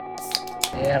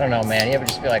Yeah, I don't know, man. You ever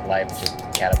just feel like life is just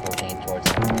catapulting towards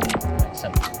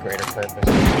some greater purpose?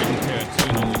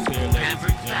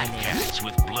 Average fat cats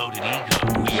with bloated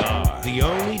ego. We are the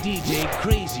only DJ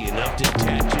crazy enough to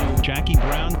tattoo Jackie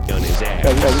Brown on his ass.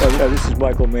 This is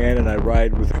Michael Mann, and I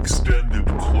ride with Extended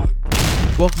Clip.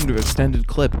 Welcome to Extended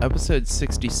Clip, episode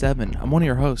 67. I'm one of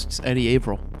your hosts, Eddie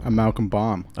Averill. I'm Malcolm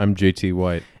Baum. I'm JT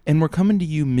White. And we're coming to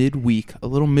you midweek, a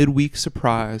little midweek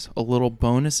surprise, a little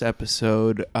bonus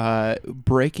episode,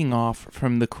 breaking off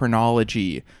from the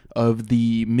chronology of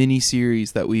the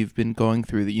mini-series that we've been going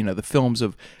through, the films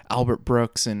of Albert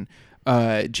Brooks and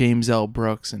James L.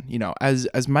 Brooks. And,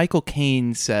 as Michael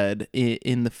Caine said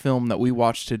in the film that we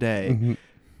watched today,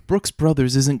 Brooks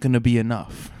Brothers isn't going to be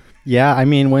enough. Yeah, I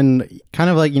mean, when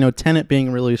kind of like, Tenet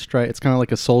being released, right? It's kind of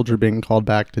like a soldier being called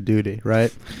back to duty,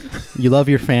 right? You love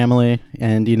your family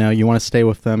and, you want to stay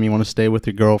with them. You want to stay with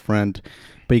your girlfriend,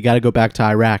 but you got to go back to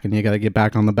Iraq and you got to get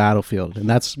back on the battlefield.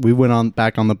 And we went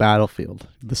back on the battlefield,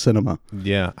 the cinema.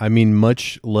 Yeah, I mean,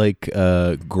 much like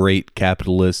great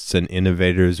capitalists and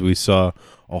innovators, we saw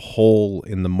a hole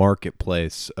in the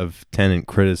marketplace of tenant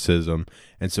criticism.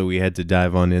 And so we had to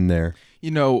dive on in there.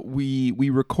 We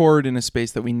record in a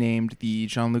space that we named the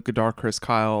Jean-Luc Godard Chris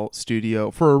Kyle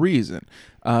studio for a reason,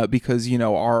 because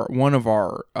one of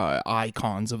our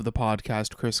icons of the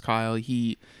podcast, Chris Kyle,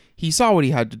 he saw what he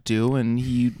had to do and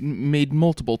he made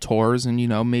multiple tours and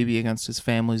maybe against his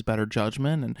family's better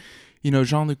judgment, and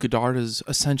Jean-Luc Godard has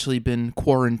essentially been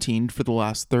quarantined for the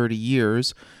last 30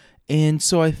 years. And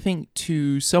so I think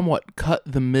to somewhat cut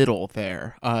the middle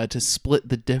there, to split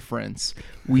the difference,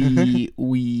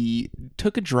 we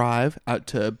took a drive out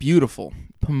to beautiful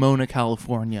Pomona,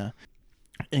 California,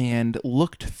 and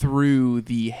looked through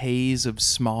the haze of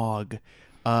smog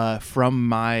from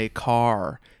my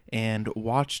car and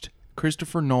watched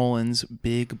Christopher Nolan's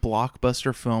big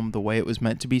blockbuster film the way it was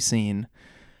meant to be seen.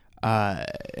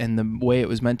 And the way it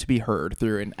was meant to be heard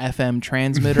through an FM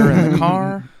transmitter in the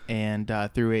car and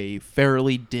through a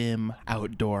fairly dim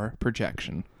outdoor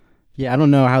projection. Yeah, I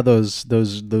don't know how those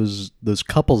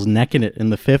couples necking it in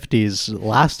the 50s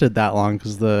lasted that long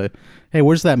because hey,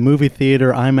 where's that movie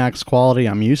theater IMAX quality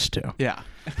I'm used to? Yeah.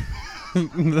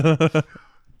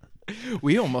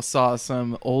 We almost saw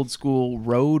some old school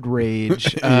road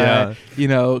rage, coming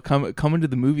to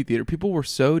the movie theater. People were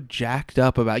so jacked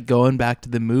up about going back to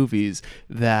the movies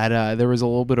that there was a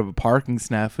little bit of a parking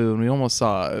snafu, and we almost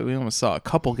saw a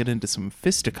couple get into some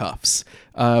fisticuffs.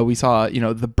 We saw,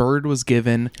 the bird was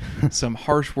given, some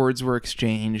harsh words were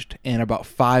exchanged, and about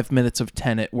 5 minutes of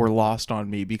Tenet were lost on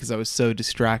me because I was so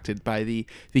distracted by the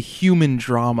human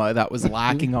drama that was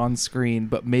lacking on screen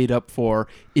but made up for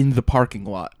in the parking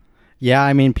lot. Yeah,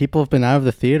 I mean, people have been out of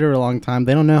the theater a long time.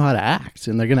 They don't know how to act,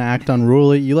 and they're going to act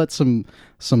unruly. You let some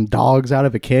dogs out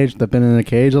of a cage that've been in a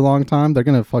cage a long time, they're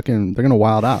going to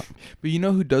wild out. But you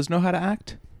know who does know how to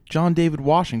act? John David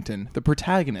Washington, the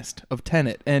protagonist of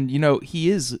Tenet. And, he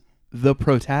is the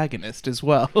protagonist as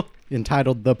well.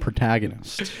 Entitled The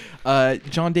Protagonist.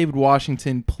 John David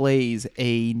Washington plays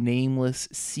a nameless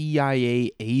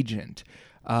CIA agent.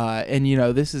 And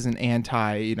this is an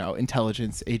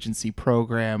intelligence agency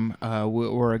program.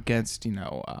 We're against,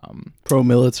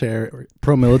 pro-military,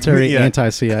 Yeah.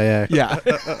 anti-CIA. Yeah.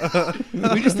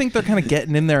 We just think they're kind of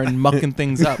getting in there and mucking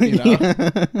things up,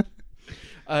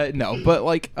 No,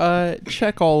 but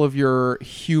check all of your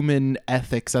human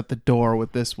ethics at the door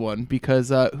with this one, because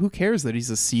who cares that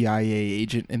he's a CIA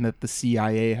agent and that the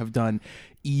CIA have done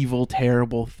evil,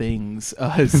 terrible things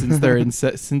since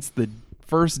the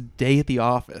first day at the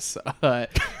office,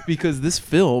 because this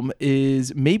film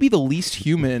is maybe the least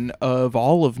human of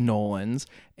all of Nolan's,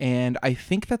 and I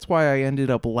think that's why I ended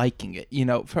up liking it.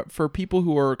 For people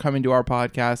who are coming to our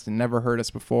podcast and never heard us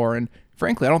before, and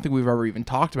frankly, I don't think we've ever even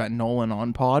talked about Nolan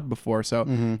on pod before,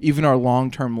 so even our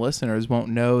long-term listeners won't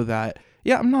know that.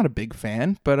 Yeah, I'm not a big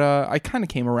fan, but I kind of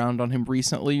came around on him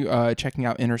recently, checking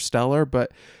out Interstellar,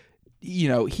 but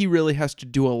he really has to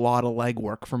do a lot of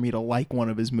legwork for me to like one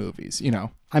of his movies,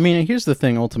 I mean, here's the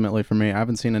thing ultimately for me. I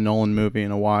haven't seen a Nolan movie in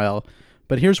a while,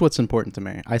 but here's what's important to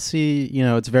me. I see,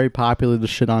 it's very popular to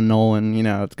shit on Nolan.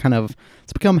 It's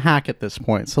become hack at this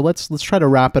point. So let's try to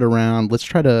wrap it around. Let's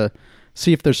try to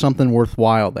see if there's something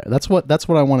worthwhile there. That's what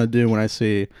I want to do when I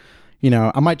see,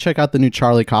 I might check out the new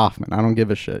Charlie Kaufman. I don't give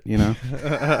a shit,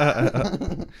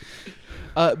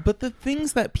 But the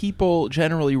things that people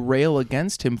generally rail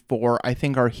against him for, I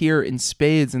think, are here in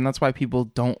spades, and that's why people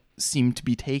don't seem to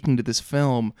be taking to this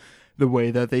film the way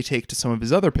that they take to some of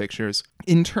his other pictures.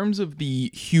 In terms of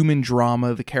the human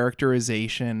drama, the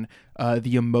characterization,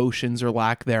 the emotions or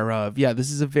lack thereof, yeah, this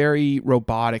is a very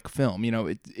robotic film.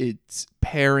 It's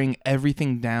paring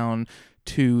everything down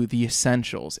to the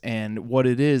essentials. And what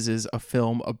it is a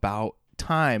film about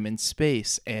time and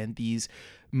space and these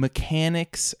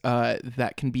mechanics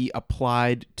that can be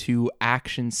applied to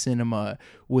action cinema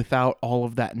without all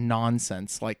of that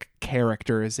nonsense like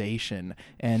characterization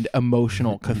and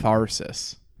emotional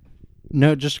catharsis.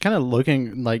 No, just kind of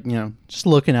looking like, just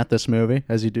looking at this movie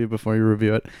as you do before you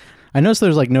review it. I noticed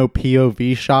there's like no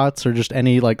POV shots or just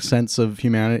any like sense of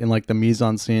humanity in like the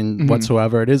mise-en-scene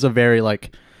whatsoever. It is a very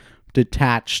like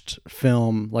detached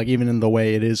film, like even in the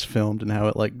way it is filmed and how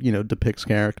it like depicts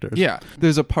characters. Yeah,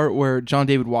 there's a part where John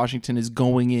David Washington is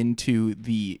going into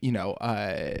the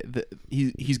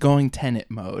he's going Tenet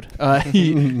mode.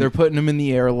 They're putting him in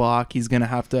the airlock. He's gonna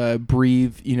have to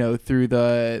breathe through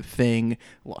the thing.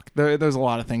 Look, there's a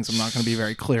lot of things I'm not going to be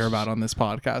very clear about on this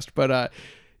podcast, but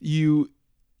you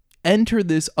enter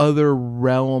this other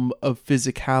realm of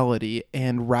physicality,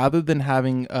 and rather than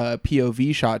having a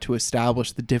POV shot to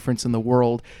establish the difference in the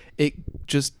world, it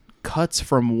just cuts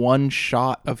from one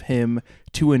shot of him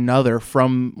to another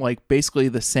from like basically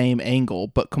the same angle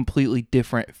but completely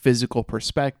different physical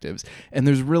perspectives, and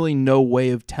there's really no way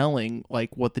of telling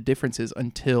like what the difference is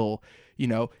until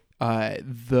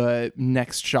the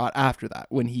next shot after that,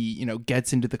 when he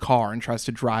gets into the car and tries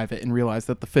to drive it and realize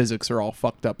that the physics are all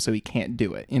fucked up so he can't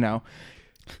do it.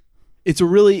 It's a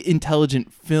really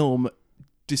intelligent film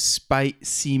despite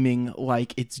seeming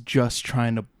like it's just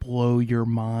trying to blow your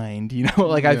mind.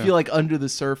 I feel like under the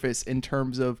surface, in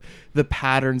terms of the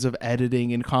patterns of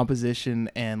editing and composition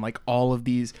and like all of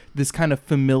this kind of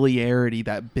familiarity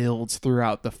that builds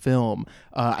throughout the film,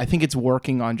 I think it's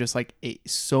working on just like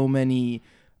so many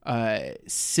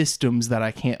systems that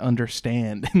I can't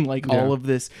understand, and like all of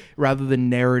this, rather than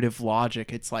narrative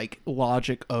logic, it's like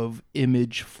logic of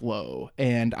image flow.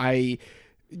 And I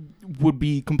would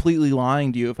be completely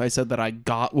lying to you if I said that I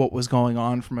got what was going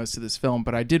on for most of this film,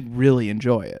 but I did really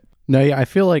enjoy it. No, yeah, I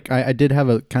feel like I did have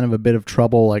a kind of a bit of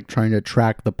trouble like trying to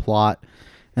track the plot,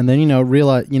 and then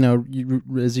realize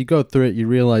as you go through it, you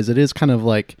realize it is kind of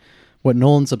like what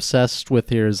Nolan's obsessed with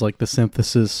here is like the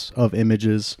synthesis of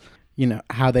images,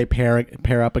 how they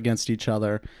pair up against each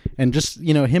other, and just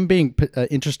him being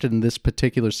interested in this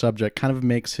particular subject kind of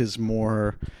makes his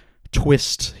more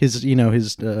twist, his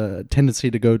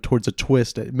tendency to go towards a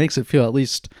twist. It makes it feel at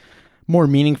least more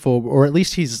meaningful, or at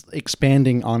least he's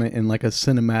expanding on it in like a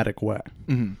cinematic way.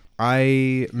 Mm-hmm.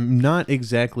 I'm not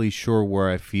exactly sure where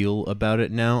I feel about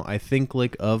it now. I think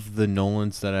like of the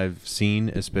Nolans that I've seen,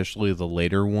 especially the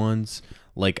later ones,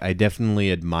 like I definitely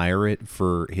admire it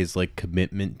for his like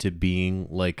commitment to being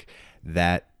like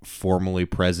that formally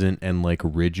present and like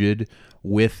rigid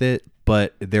with it.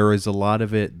 But there is a lot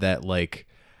of it that like,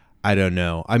 I don't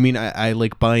know. I mean, I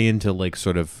like buy into like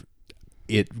sort of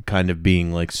it kind of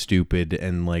being like stupid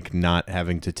and like not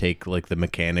having to take like the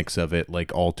mechanics of it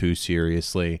like all too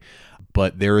seriously.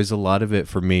 But there is a lot of it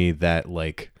for me that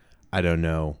like, I don't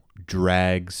know,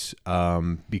 drags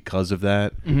because of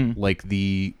that. Mm-hmm. Like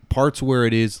the parts where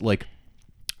it is like,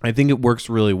 I think it works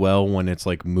really well when it's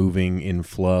like moving in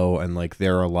flow, and like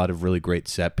there are a lot of really great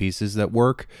set pieces that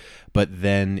work, but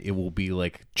then it will be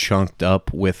like chunked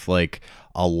up with like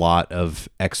a lot of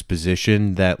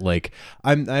exposition that like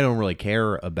I don't really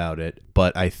care about it,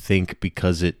 but I think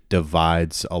because it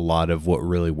divides a lot of what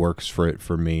really works for it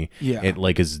for me, it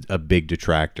like is a big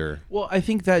detractor. Well, I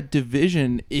think that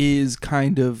division is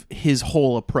kind of his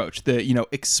whole approach.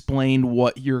 Explain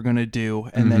what you're gonna do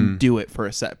and then do it for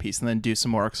a set piece, and then do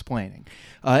some more explaining,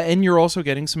 and you're also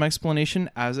getting some explanation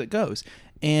as it goes.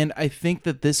 And I think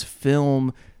that this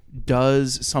film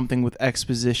does something with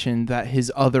exposition that his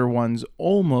other ones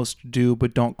almost do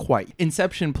but don't quite.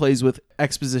 Inception plays with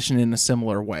exposition in a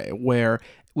similar way, where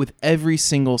with every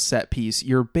single set piece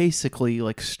you're basically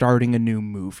like starting a new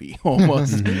movie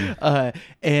almost.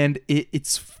 And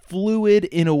it's fluid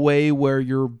in a way where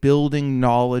you're building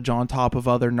knowledge on top of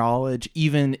other knowledge,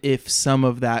 even if some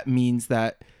of that means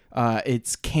that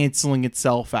it's canceling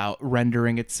itself out,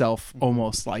 rendering itself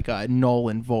almost like a null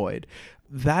and void.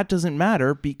 That doesn't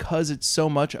matter because it's so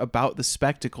much about the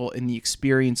spectacle and the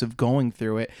experience of going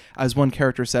through it. As one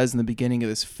character says in the beginning of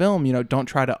this film, don't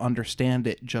try to understand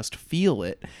it, just feel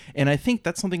it. And I think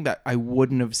that's something that I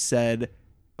wouldn't have said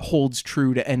holds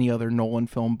true to any other Nolan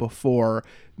film before,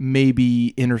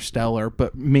 maybe Interstellar,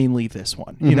 but mainly this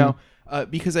one,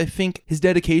 because I think his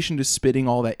dedication to spitting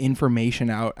all that information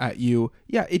out at you,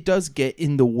 it does get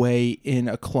in the way in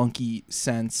a clunky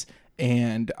sense.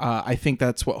 And I think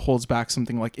that's what holds back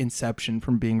something like Inception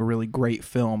from being a really great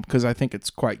film, because I think it's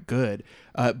quite good.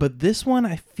 But this one,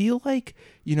 I feel like,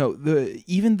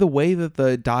 even the way that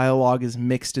the dialogue is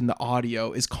mixed in the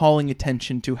audio is calling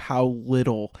attention to how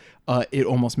little it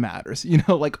almost matters.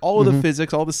 Like all of the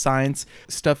physics, all the science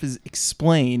stuff is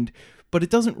explained, but it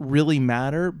doesn't really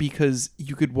matter because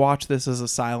you could watch this as a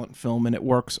silent film and it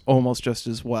works almost just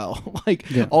as well.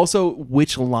 Also,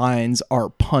 which lines are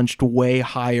punched way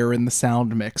higher in the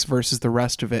sound mix versus the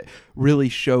rest of it really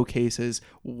showcases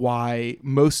why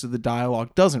most of the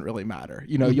dialogue doesn't really matter.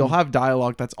 You'll have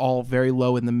dialogue that's all very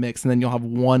low in the mix, and then you'll have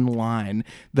one line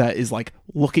that is like,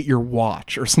 look at your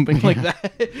watch or something like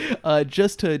that.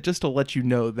 Just to let you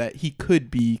know that he could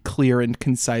be clear and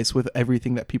concise with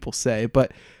everything that people say.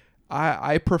 But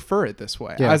I prefer it this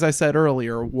way. Yeah. As I said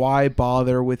earlier, why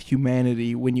bother with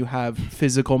humanity when you have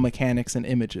physical mechanics and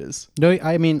images? No,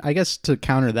 I mean, I guess to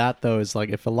counter that, though, is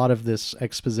like if a lot of this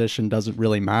exposition doesn't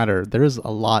really matter, there is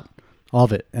a lot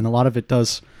of it. And a lot of it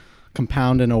does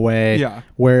compound in a way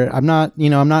where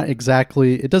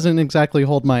it doesn't exactly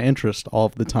hold my interest all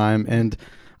of the time. And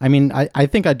I mean, I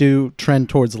think I do trend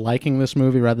towards liking this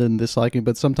movie rather than disliking,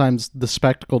 but sometimes the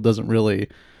spectacle doesn't really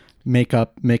make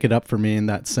it up for me in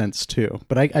that sense too.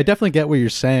 But I definitely get what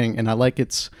you're saying, and I like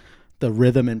the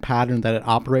rhythm and pattern that it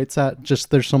operates at.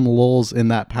 Just there's some lulls in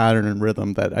that pattern and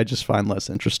rhythm that I just find less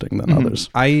interesting than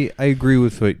others. I agree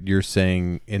with what you're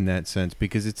saying in that sense,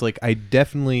 because it's like I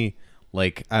definitely,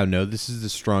 like, I don't know, this is the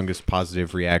strongest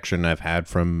positive reaction I've had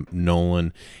from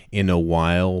Nolan in a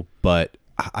while, but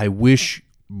I wish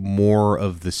more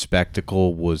of the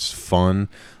spectacle was fun.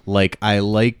 Like, I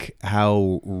like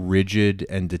how rigid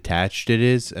and detached it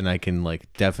is, and I can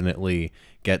like definitely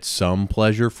get some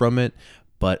pleasure from it,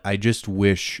 but I just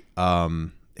wish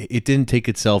it didn't take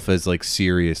itself as like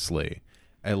seriously.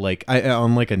 I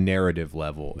on like a narrative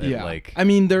level. Like, I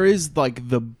mean, there is like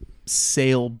the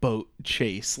sailboat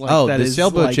chase. The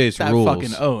sailboat chase that rules.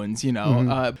 Fucking owns,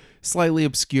 slightly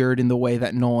obscured in the way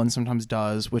that Nolan sometimes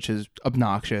does, which is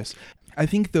obnoxious. I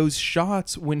think those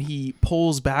shots when he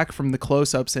pulls back from the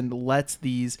close-ups and lets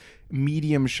these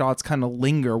medium shots kind of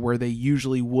linger where they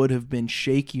usually would have been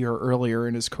shakier earlier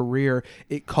in his career,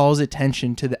 it calls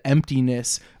attention to the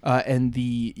emptiness and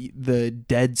the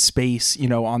dead space,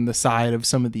 on the side of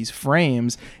some of these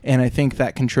frames. And I think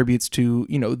that contributes to,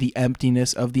 the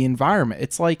emptiness of the environment.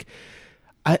 It's like,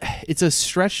 it's a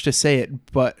stretch to say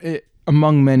it, but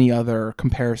among many other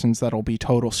comparisons that'll be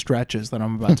total stretches that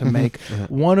I'm about to make,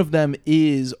 one of them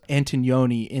is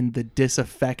Antonioni in the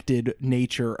disaffected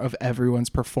nature of everyone's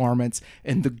performance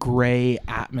and the gray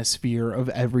atmosphere of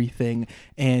everything,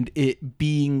 and it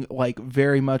being like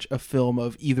very much a film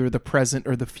of either the present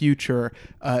or the future,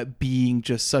 being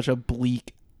just such a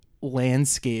bleak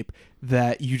landscape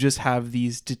that you just have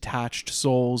these detached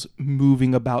souls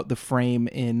moving about the frame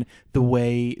in the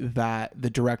way that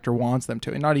the director wants them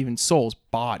to, and not even souls,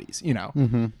 bodies,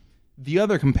 The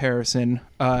other comparison,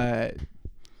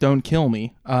 don't kill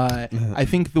me, I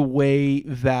think the way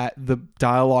that the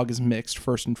dialogue is mixed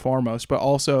first and foremost, but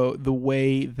also the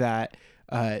way that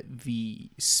the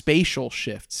spatial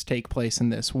shifts take place in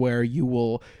this, where you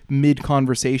will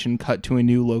mid-conversation cut to a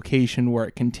new location where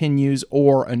it continues,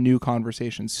 or a new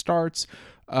conversation starts,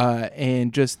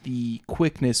 and just the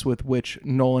quickness with which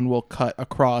Nolan will cut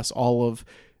across all of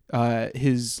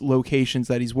his locations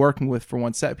that he's working with for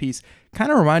one set piece kind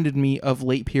of reminded me of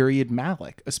late period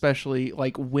Malick, especially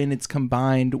like when it's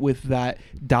combined with that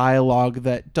dialogue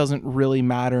that doesn't really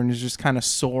matter and is just kind of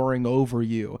soaring over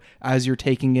you as you're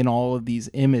taking in all of these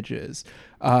images.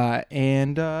 I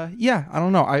don't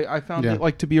know. I found it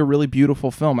like to be a really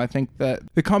beautiful film. I think that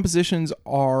the compositions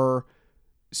are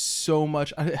so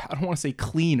much, I don't want to say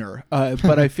cleaner,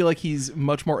 but I feel like he's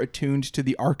much more attuned to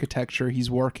the architecture he's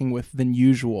working with than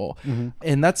usual.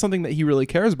 And that's something that he really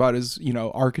cares about is,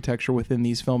 architecture within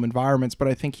these film environments, but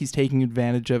I think he's taking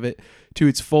advantage of it to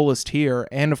its fullest here.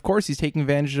 And of course he's taking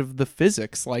advantage of the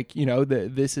physics, like,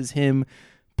 this is him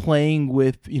playing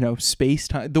with,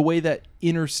 space-time, the way that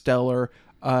Interstellar,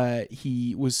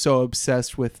 he was so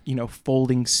obsessed with,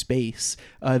 folding space.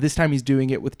 This time he's doing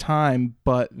it with time,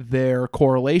 but their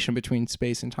correlation between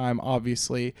space and time,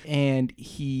 obviously, and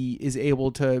he is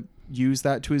able to use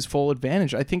that to his full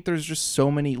advantage. I think there's just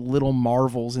so many little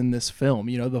marvels in this film.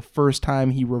 The first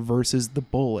time he reverses the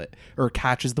bullet, or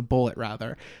catches the bullet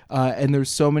rather, and there's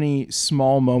so many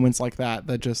small moments like that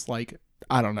that just, like,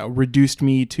 I don't know, reduced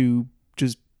me to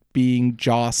just being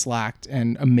jaw-slacked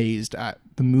and amazed at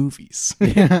the movies.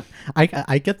 Yeah,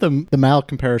 I get the Mal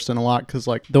comparison a lot, because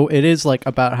like, though it is like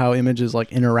about how images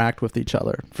like interact with each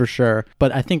other for sure,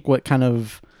 but I think what kind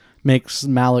of makes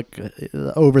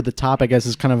Malick over the top, I guess,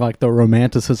 is kind of like the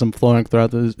romanticism flowing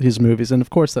throughout his movies. And of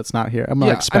course, that's not here. I'm not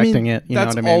expecting it. You know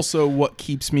what I mean? That's also what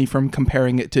keeps me from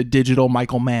comparing it to digital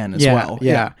Michael Mann as well.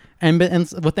 Yeah. And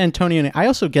with Antonioni, I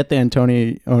also get the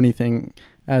Antonioni thing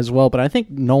as well, but I think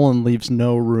Nolan leaves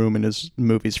no room in his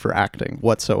movies for acting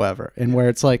whatsoever. And where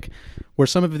it's like, where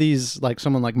some of these, like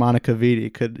someone like Monica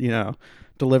Vitti could,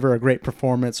 deliver a great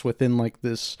performance within like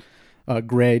this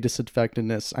gray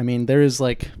disaffectedness. I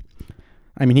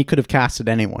mean, he could have casted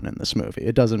anyone in this movie.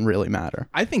 It doesn't really matter.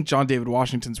 I think John David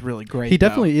Washington's really great. He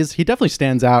definitely is. He definitely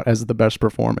stands out as the best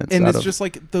performance. And it's just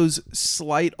like those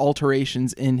slight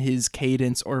alterations in his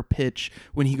cadence or pitch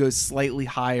when he goes slightly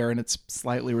higher and it's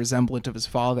slightly resemblant of his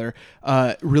father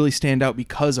really stand out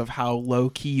because of how low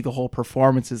key the whole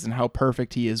performance is and how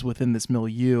perfect he is within this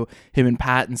milieu. Him and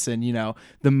Pattinson,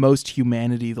 the most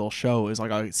humanity they'll show is like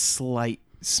a slight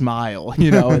smile, and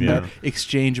the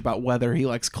exchange about whether he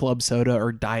likes club soda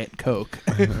or Diet Coke.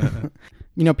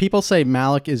 People say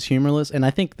Malick is humorless, and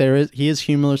I think he is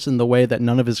humorless in the way that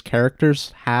none of his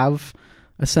characters have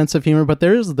a sense of humor, but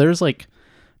there's like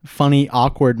funny,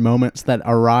 awkward moments that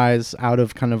arise out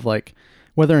of kind of like,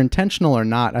 whether intentional or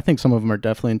not. I think some of them are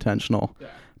definitely intentional,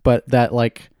 but that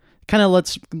like kind of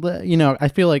I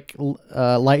feel like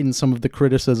lighten some of the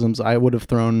criticisms I would have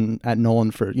thrown at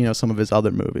Nolan for some of his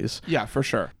other movies. Yeah, for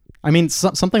sure. I mean,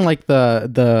 something like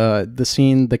the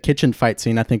scene, the kitchen fight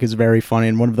scene, I think is very funny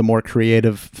and one of the more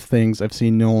creative things I've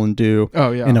seen Nolan do.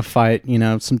 In a fight.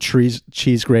 Some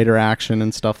cheese grater action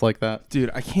and stuff like that.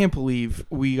 Dude, I can't believe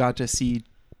we got to see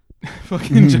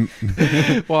fucking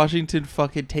Washington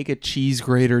fucking take a cheese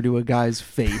grater to a guy's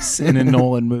face in a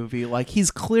Nolan movie. Like, he's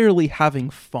clearly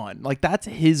having fun. Like, that's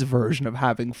his version of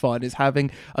having fun, is having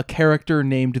a character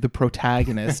named the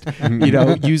protagonist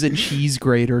use a cheese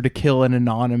grater to kill an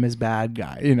anonymous bad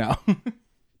guy.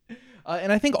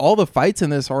 And I think all the fights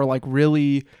in this are like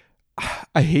really,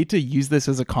 I hate to use this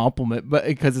as a compliment, but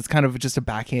because it's kind of just a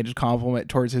backhanded compliment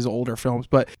towards his older films,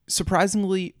 but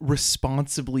surprisingly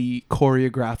responsibly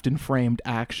choreographed and framed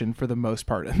action for the most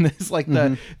part. And this, like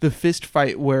the fist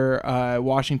fight where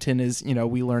Washington is,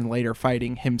 we learn later,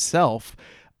 fighting himself,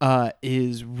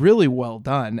 is really well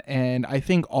done. And I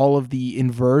think all of the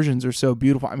inversions are so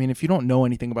beautiful. I mean, if you don't know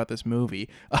anything about this movie,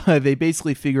 they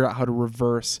basically figure out how to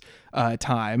reverse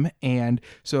time. And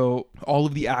so all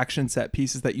of the action set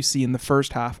pieces that you see in the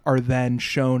first half are then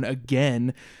shown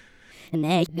again. Or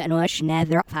not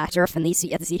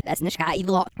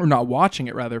watching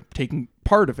it, rather, taking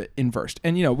part of it inversed.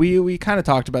 And, we kind of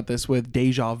talked about this with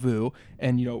Deja Vu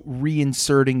and,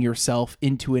 reinserting yourself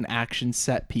into an action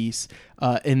set piece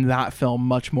in that film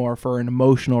much more for an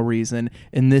emotional reason.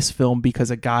 In this film,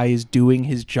 because a guy is doing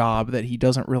his job that he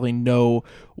doesn't really know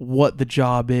what the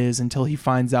job is until he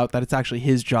finds out that it's actually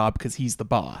his job because he's the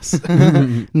boss.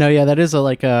 No, yeah, that is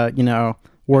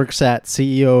works at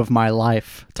CEO of my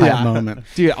life type moment.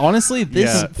 Dude, honestly,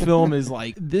 this film is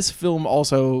like, this film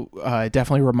also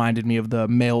definitely reminded me of the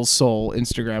Male Soul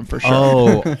Instagram for sure.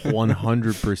 Oh,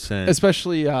 100%.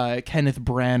 Especially Kenneth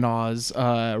Branagh's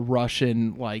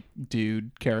Russian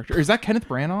dude character. Is that Kenneth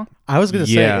Branagh? I was going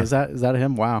to say, is that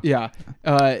him? Wow. Yeah.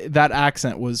 That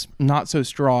accent was not so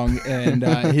strong, and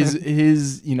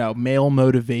his male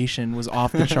motivation was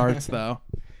off the charts though.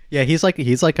 Yeah, he's like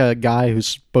a guy who's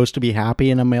supposed to be happy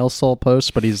in a Male Soul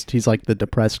post, but he's like the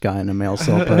depressed guy in a Male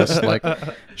Soul post. Like,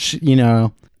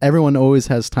 everyone always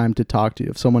has time to talk to you.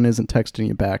 If someone isn't texting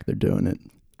you back, they're doing it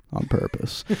on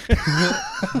purpose.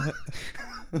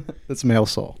 That's Male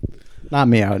Soul. Not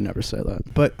me. I would never say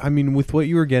that. But I mean, with what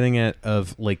you were getting at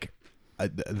of like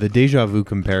the Deja Vu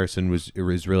comparison was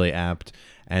really apt,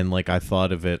 and like I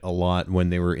thought of it a lot when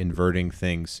they were inverting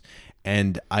things.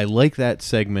 And I like that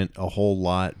segment a whole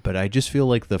lot, but I just feel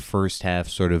like the first half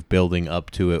sort of building up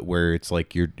to it, where it's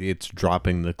like it's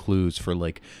dropping the clues for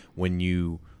like when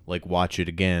you like watch it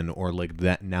again, or like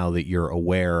that now that you're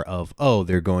aware of, oh,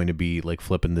 they're going to be like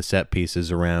flipping the set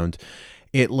pieces around.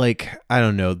 It like, I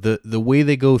don't know, the way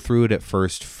they go through it at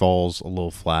first falls a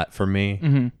little flat for me.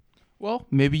 Mm-hmm. Well,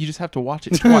 maybe you just have to watch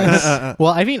it twice.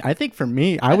 Well, I mean, I think for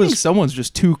me, I think someone's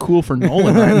just too cool for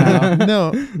Nolan right now.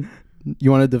 No.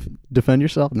 You want to defend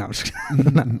yourself? No, I'm just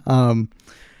kidding.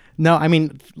 No, I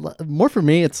mean, more for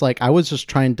me, it's like I was just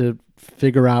trying to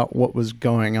figure out what was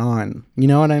going on. You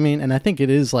know what I mean? And I think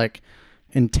it is like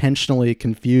intentionally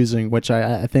confusing, which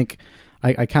I think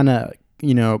I kind of,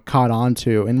 caught on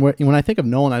to. And when I think of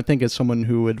Nolan, I think as someone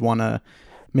who would want to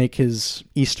make his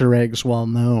Easter eggs well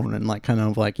known and like kind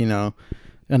of like,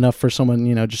 enough for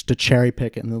someone, just to cherry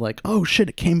pick it, and they're like, oh shit,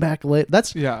 it came back late.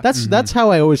 That's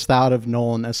how I always thought of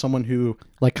Nolan, as someone who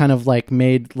like kind of like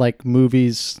made like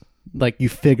movies like you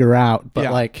figure out, but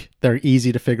Yeah. like they're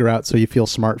easy to figure out, so you feel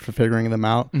smart for figuring them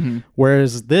out. Mm-hmm.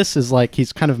 Whereas this is like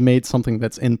he's kind of made something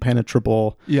that's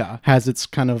impenetrable, Yeah. has its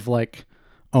kind of like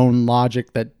own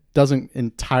logic that doesn't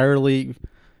entirely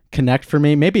connect for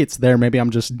me. Maybe it's there, maybe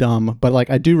I'm just dumb, but like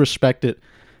I do respect it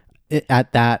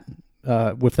at that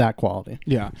with that quality.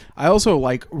 Yeah. I also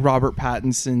like Robert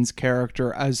Pattinson's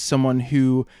character as someone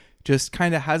who just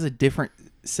kind of has a different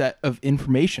set of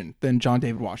information than John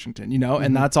David Washington, you know?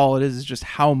 And that's all it is just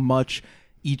how much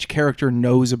each character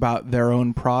knows about their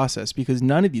own process, because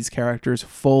none of these characters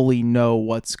fully know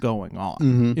what's going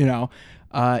on, you know?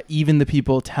 Even the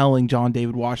people telling John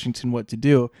David Washington what to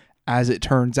do, as it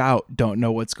turns out, don't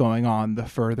know what's going on the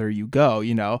further you go,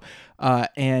 you know?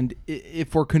 And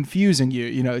if we're confusing you,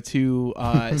 you know, to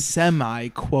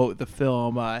semi-quote the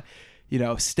film, you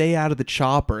know, stay out of the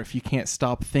chopper if you can't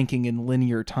stop thinking in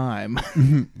linear time.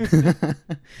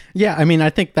 Yeah, I mean, I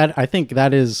think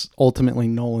that is ultimately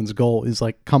Nolan's goal, is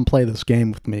like, come play this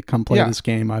game with me. Come play this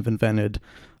game I've invented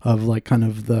of like kind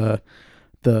of the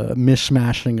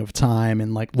mishmashing of time,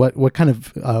 and like what kind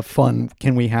of fun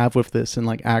can we have with this, and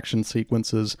like action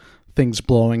sequences, things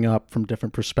blowing up from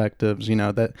different perspectives, you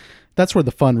know, that's where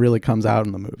the fun really comes out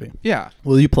in the movie. Yeah.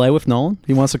 Will you play with Nolan?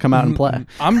 He wants to come out and play.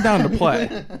 I'm down to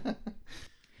play.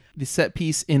 The set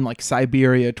piece in like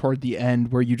Siberia toward the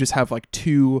end, where you just have like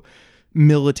two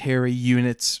military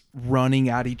units running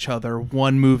at each other,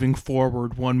 one moving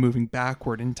forward, one moving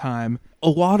backward in time. A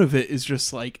lot of it is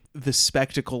just like the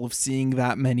spectacle of seeing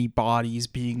that many bodies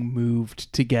being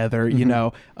moved together, you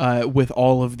know, with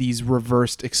all of these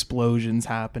reversed explosions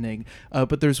happening.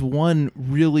 But there's one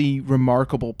really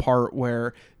remarkable part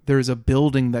where there's a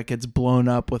building that gets blown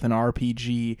up with an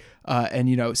RPG, and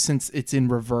you know, since it's in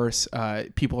reverse,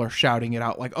 people are shouting it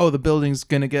out like, oh, the building's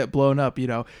gonna get blown up, you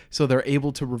know, so they're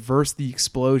able to reverse the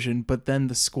explosion, but then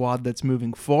the squad that's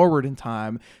moving forward in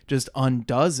time just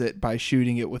undoes it by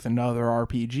shooting it with another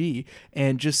RPG.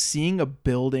 And just seeing a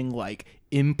building like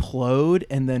implode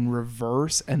and then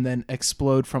reverse and then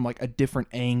explode from like a different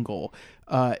angle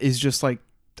is just like,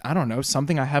 I don't know,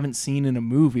 something I haven't seen in a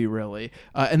movie, really.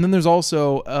 And then there's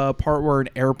also a part where an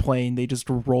airplane, they just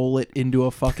roll it into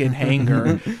a fucking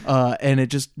hangar, and it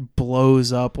just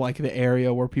blows up like the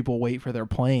area where people wait for their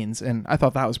planes. And I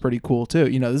thought that was pretty cool too.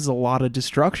 You know, this is a lot of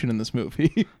destruction in this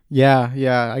movie.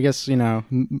 Yeah. I guess, you know,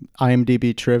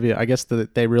 IMDb trivia, I guess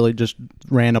that they really just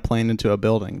ran a plane into a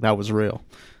building. That was real.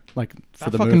 Like, for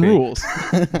that the fucking movie. rules.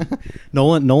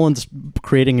 Nolan's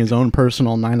creating his own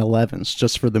personal 9/11s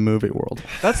just for the movie world.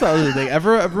 That's the other thing.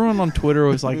 Everyone on Twitter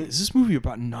was like, is this movie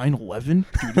about 9/11?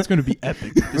 Dude, it's going to be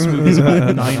epic. This movie's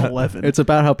about 9/11. It's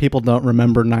about how people don't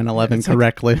remember 9/11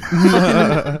 correctly.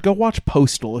 Go watch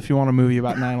Postal if you want a movie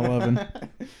about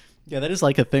 9/11. Yeah, that is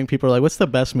like a thing. People are like, what's the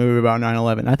best movie about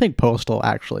 9/11? I think Postal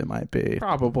actually might be.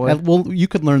 Probably. Well, you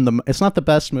could learn it's not the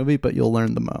best movie, but you'll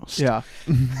learn the most. Yeah.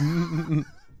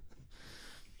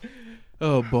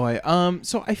 Oh boy.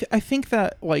 So I think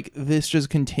that like this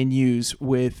just continues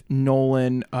with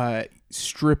Nolan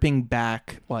stripping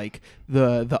back like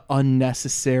the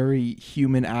unnecessary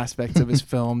human aspects of his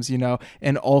films, you know,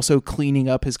 and also cleaning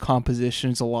up his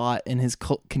compositions a lot in his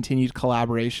continued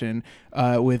collaboration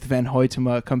with Van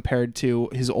Hoytema compared to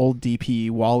his old DP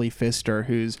Wally Pfister,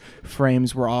 whose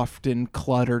frames were often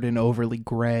cluttered and overly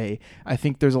gray. I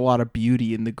think there's a lot of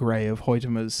beauty in the gray of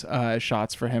Hoytema's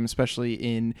shots for him, especially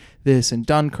in this and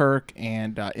Dunkirk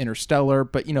and Interstellar.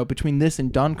 But, you know, between this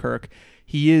and Dunkirk,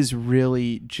 he is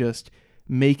really just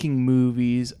making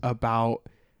movies about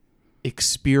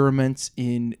experiments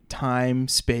in time,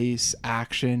 space,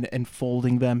 action, and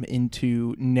folding them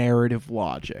into narrative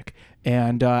logic.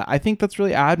 And I think that's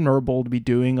really admirable to be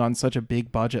doing on such a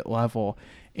big budget level.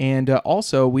 And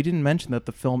also, we didn't mention that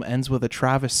the film ends with a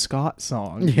Travis Scott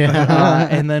song. Yeah.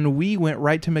 And then we went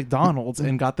right to McDonald's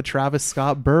and got the Travis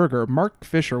Scott burger. Mark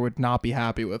Fisher would not be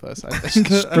happy with us, I think.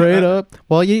 Straight up.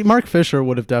 Well, Mark Fisher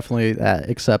would have definitely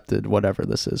accepted whatever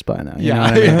this is by now. You know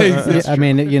what I mean? That's I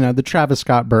mean, you know, the Travis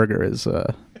Scott burger is,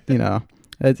 you know,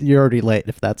 you're already late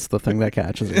if that's the thing that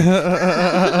catches you.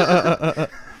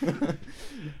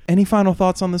 Any final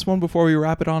thoughts on this one before we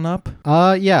wrap it on up?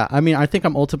 Yeah. I mean, I think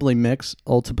I'm ultimately mixed.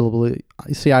 You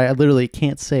see, I literally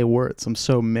can't say words. I'm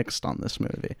so mixed on this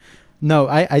movie. No,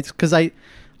 because I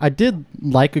did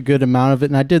like a good amount of it,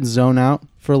 and I did zone out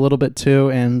for a little bit too.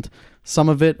 And some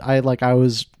of it, I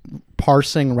was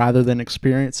parsing rather than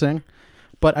experiencing.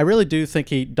 But I really do think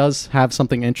he does have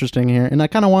something interesting here, and I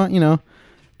kind of want, you know,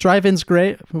 drive-in's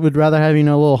great. Would rather have, you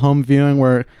know, a little home viewing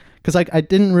where. Because I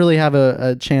didn't really have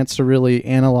a chance to really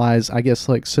analyze, I guess,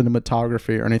 like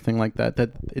cinematography or anything like that.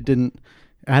 That it didn't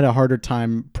I had a harder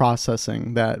time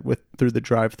processing that through the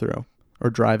drive-through or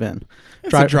drive-in.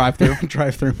 Drive-through.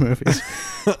 Drive-through movies.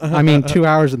 I mean, 2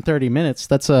 hours and 30 minutes.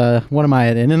 That's what am I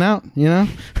at In-N-Out? You know.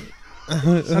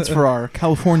 That's for our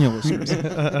California listeners.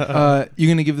 You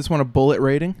gonna give this one a bullet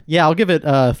rating? Yeah, I'll give it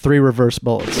 3 reverse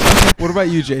bullets. What about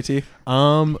you, JT?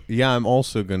 Yeah, I'm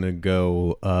also gonna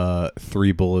go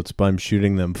 3 bullets, but I'm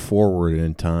shooting them forward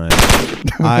in time.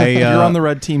 You're on the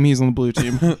red team. He's on the blue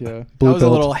team. Yeah, That blue was a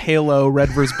belt. little Halo red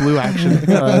versus blue action.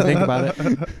 Think about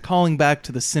it. Calling back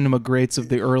to the cinema greats of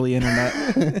the early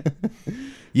internet.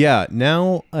 Yeah,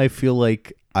 now I feel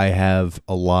like I have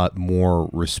a lot more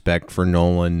respect for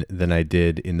Nolan than I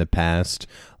did in the past.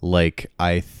 Like,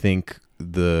 I think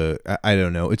I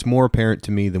don't know, it's more apparent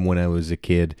to me than when I was a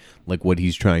kid, like what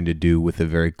he's trying to do with a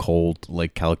very cold,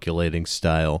 like calculating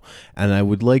style. And I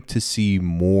would like to see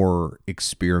more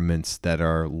experiments that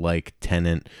are like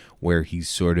Tenet, where he's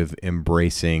sort of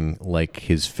embracing like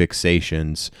his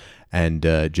fixations and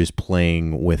just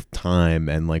playing with time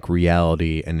and like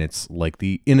reality, and it's like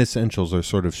the inessentials are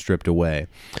sort of stripped away.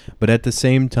 But at the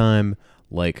same time,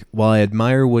 like, while I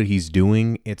admire what he's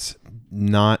doing, it's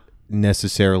not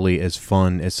necessarily as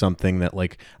fun as something that,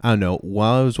 like, I don't know,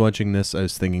 while I was watching this, I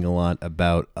was thinking a lot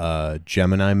about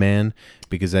Gemini Man,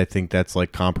 because I think that's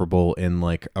like comparable in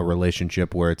like a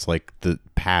relationship where it's like the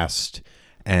past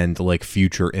and like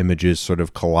future images sort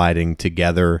of colliding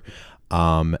together.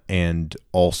 And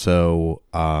also,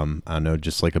 I don't know,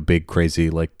 just like a big crazy,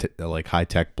 like high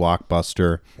tech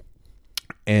blockbuster.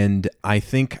 And I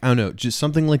think, I don't know, just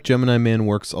something like Gemini Man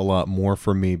works a lot more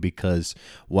for me, because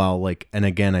while like, and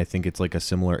again, I think it's like a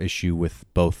similar issue with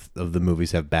both of the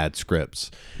movies have bad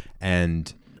scripts.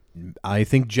 And I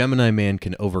think Gemini Man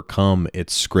can overcome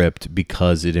its script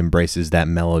because it embraces that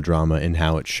melodrama in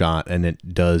how it's shot, and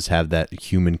it does have that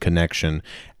human connection.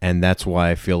 And that's why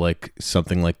I feel like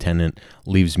something like Tenet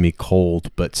leaves me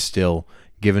cold, but still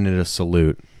giving it a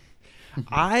salute.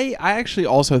 I actually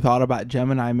also thought about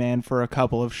Gemini Man for a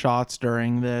couple of shots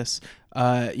during this.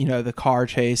 The car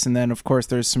chase, and then of course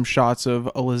there's some shots of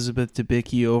Elizabeth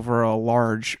Debicki over a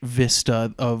large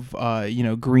vista of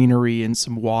greenery and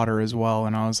some water as well,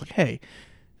 and I was like, hey,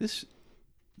 this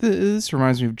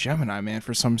reminds me of Gemini Man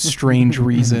for some strange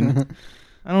reason.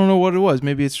 I don't know what it was.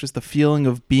 Maybe it's just the feeling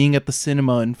of being at the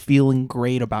cinema and feeling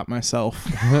great about myself.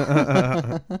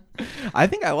 I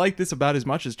think I like this about as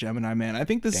much as Gemini Man. I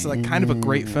think this is like kind of a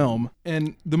great film,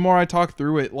 and the more I talk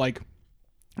through it, like,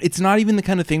 it's not even the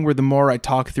kind of thing where the more I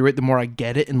talk through it, the more I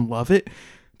get it and love it.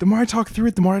 The more I talk through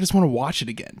it, the more I just want to watch it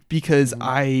again, because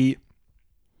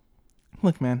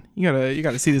look, man, you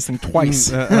gotta see this thing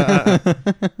twice.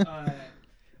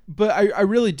 But I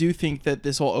really do think that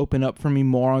this will open up for me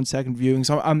more on second viewing.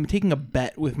 So I'm taking a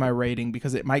bet with my rating,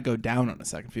 because it might go down on a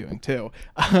second viewing too.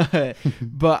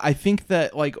 But I think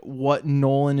that like what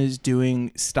Nolan is doing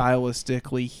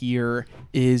stylistically here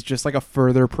is just like a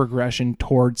further progression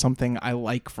towards something I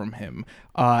like from him.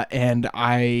 And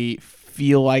I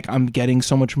feel like I'm getting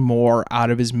so much more out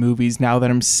of his movies now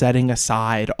that I'm setting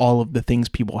aside all of the things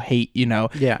people hate, you know?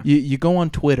 Yeah. You go on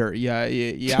Twitter, you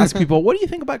ask people, what do you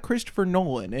think about Christopher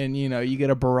Nolan? And, you get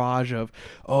a barrage of,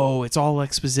 oh, it's all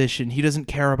exposition. He doesn't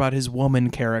care about his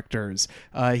woman characters.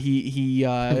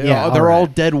 They're all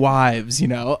dead wives,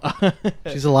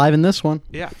 She's alive in this one.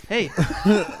 Yeah. Hey,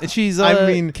 she's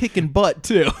kicking butt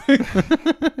too.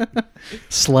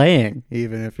 Slaying,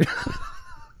 even if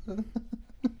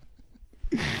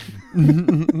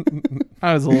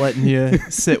I was letting you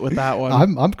sit with that one.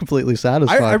 I'm completely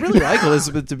satisfied. I really like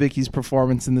Elizabeth Debicki's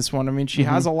performance in this one. I mean, she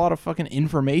has a lot of fucking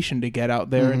information to get out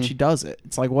there, and she does it.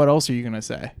 It's like, what else are you gonna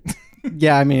say?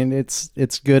 Yeah, I mean,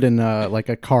 it's good in like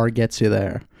a car gets you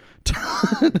there.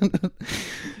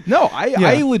 No,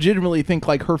 I legitimately think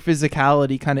like her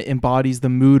physicality kind of embodies the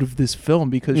mood of this film,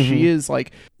 because she is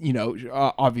like,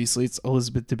 obviously it's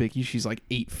Elizabeth Debicki. She's like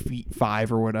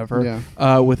 8'5" or whatever,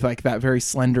 with like that very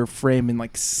slender frame and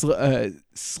like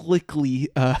slickly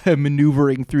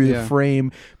maneuvering through the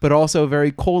frame, but also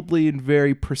very coldly and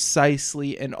very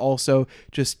precisely, and also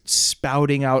just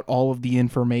spouting out all of the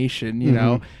information, you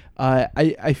know.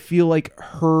 I feel like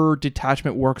her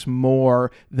detachment works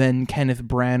more than Kenneth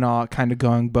Branagh kind of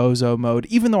going bozo mode,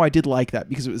 even though I did like that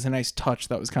because it was a nice touch.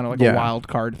 That was kind of like a wild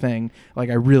card thing. Like,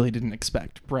 I really didn't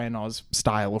expect Branagh's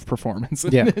style of performance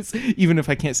in this. Even if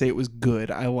I can't say it was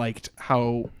good, I liked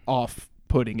how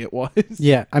off-putting it was.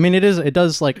 Yeah, I mean, it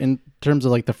does, like, in terms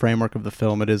of like the framework of the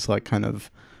film, it is like kind of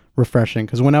refreshing,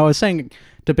 because when I was saying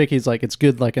Debicki's like it's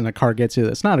good like in a car gets you,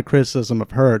 it's not a criticism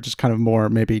of her, just kind of more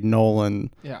maybe Nolan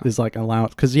is like allowed,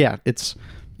 because it's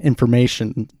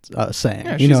information saying.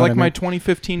 Yeah, You she's know what like I my mean?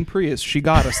 2015 Prius. She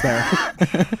got us there.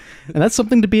 And that's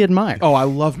something to be admired. Oh, I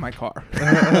love my car.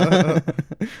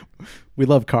 We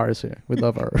love cars here. We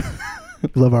love our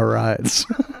we love our rides.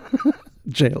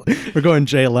 We're going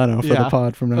Jay Leno for the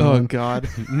pod from now on. Oh God.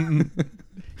 You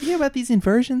hear about these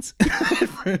inversions?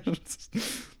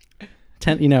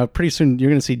 Pretty soon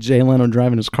you're going to see Jay Leno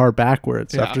driving his car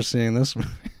backwards Yeah. after seeing this.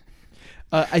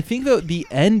 I think though the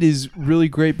end is really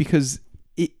great because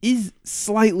it is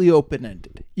slightly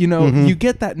open-ended. You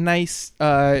get that nice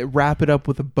wrap it up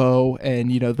with a bow and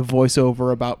the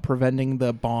voiceover about preventing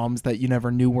the bombs that you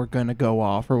never knew were going to go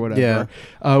off or whatever.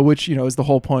 Which is the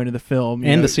whole point of the film.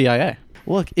 And the CIA.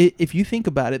 Look, if you think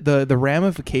about it, the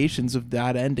ramifications of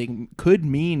that ending could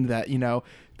mean that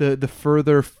the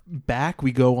further back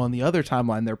we go on the other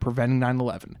timeline, they're preventing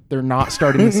 9/11. They're not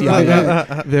starting the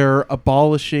CIA. They're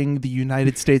abolishing the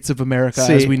United States of America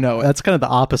as we know it. That's kind of the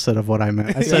opposite of what I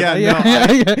meant. I said,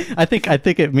 Yeah, I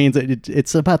think it means that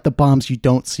it's about the bombs you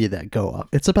don't see that go up.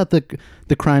 It's about the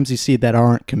crimes you see that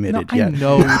aren't committed yet. I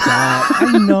know that.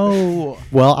 I know.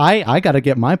 Well, I got to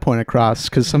get my point across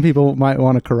because some people might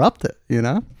want to corrupt it.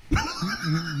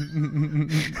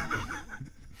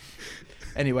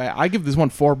 Anyway, I give this one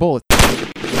 4 bullets.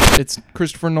 It's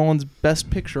Christopher Nolan's best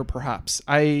picture, perhaps.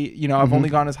 I've only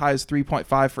gone as high as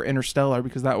 3.5 for Interstellar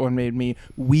because that one made me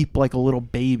weep like a little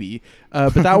baby.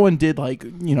 But that one did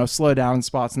slow down in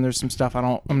spots, and there's some stuff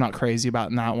I'm not crazy about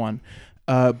in that one.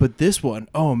 But this one,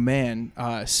 oh man,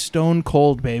 stone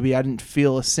cold, baby. I didn't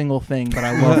feel a single thing, but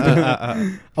I loved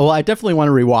it. Well, I definitely want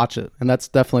to rewatch it, and that's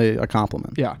definitely a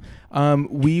compliment. Yeah.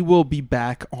 We will be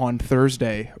back on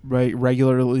Thursday, right?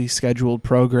 Regularly scheduled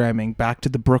programming, back to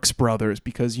the Brooks Brothers,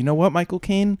 because you know what, Michael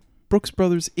Caine? Brooks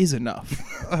Brothers is enough.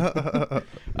 We're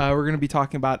going to be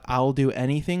talking about I'll Do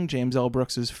Anything, James L.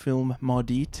 Brooks' film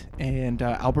Maudite, and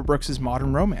Albert Brooks'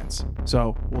 Modern Romance.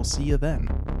 So we'll see you then.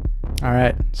 All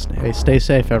right. Stay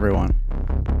safe, everyone.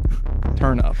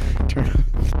 Turn up.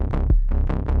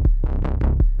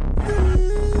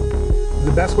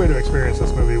 The best way to experience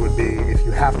this movie would be, if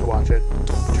you have to watch it,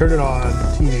 turn it on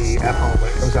TV at home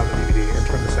when it comes out on DVD and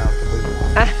turn the sound completely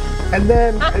off. And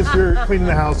then as you're cleaning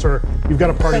the house or you've got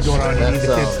a party going on, you need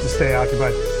the kids to stay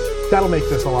occupied, that'll make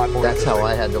this a lot more That's interesting. how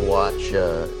I had to watch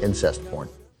incest porn.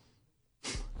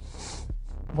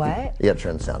 What? You gotta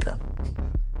turn the sound down.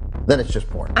 Then it's just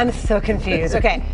porn. I'm so confused. Okay.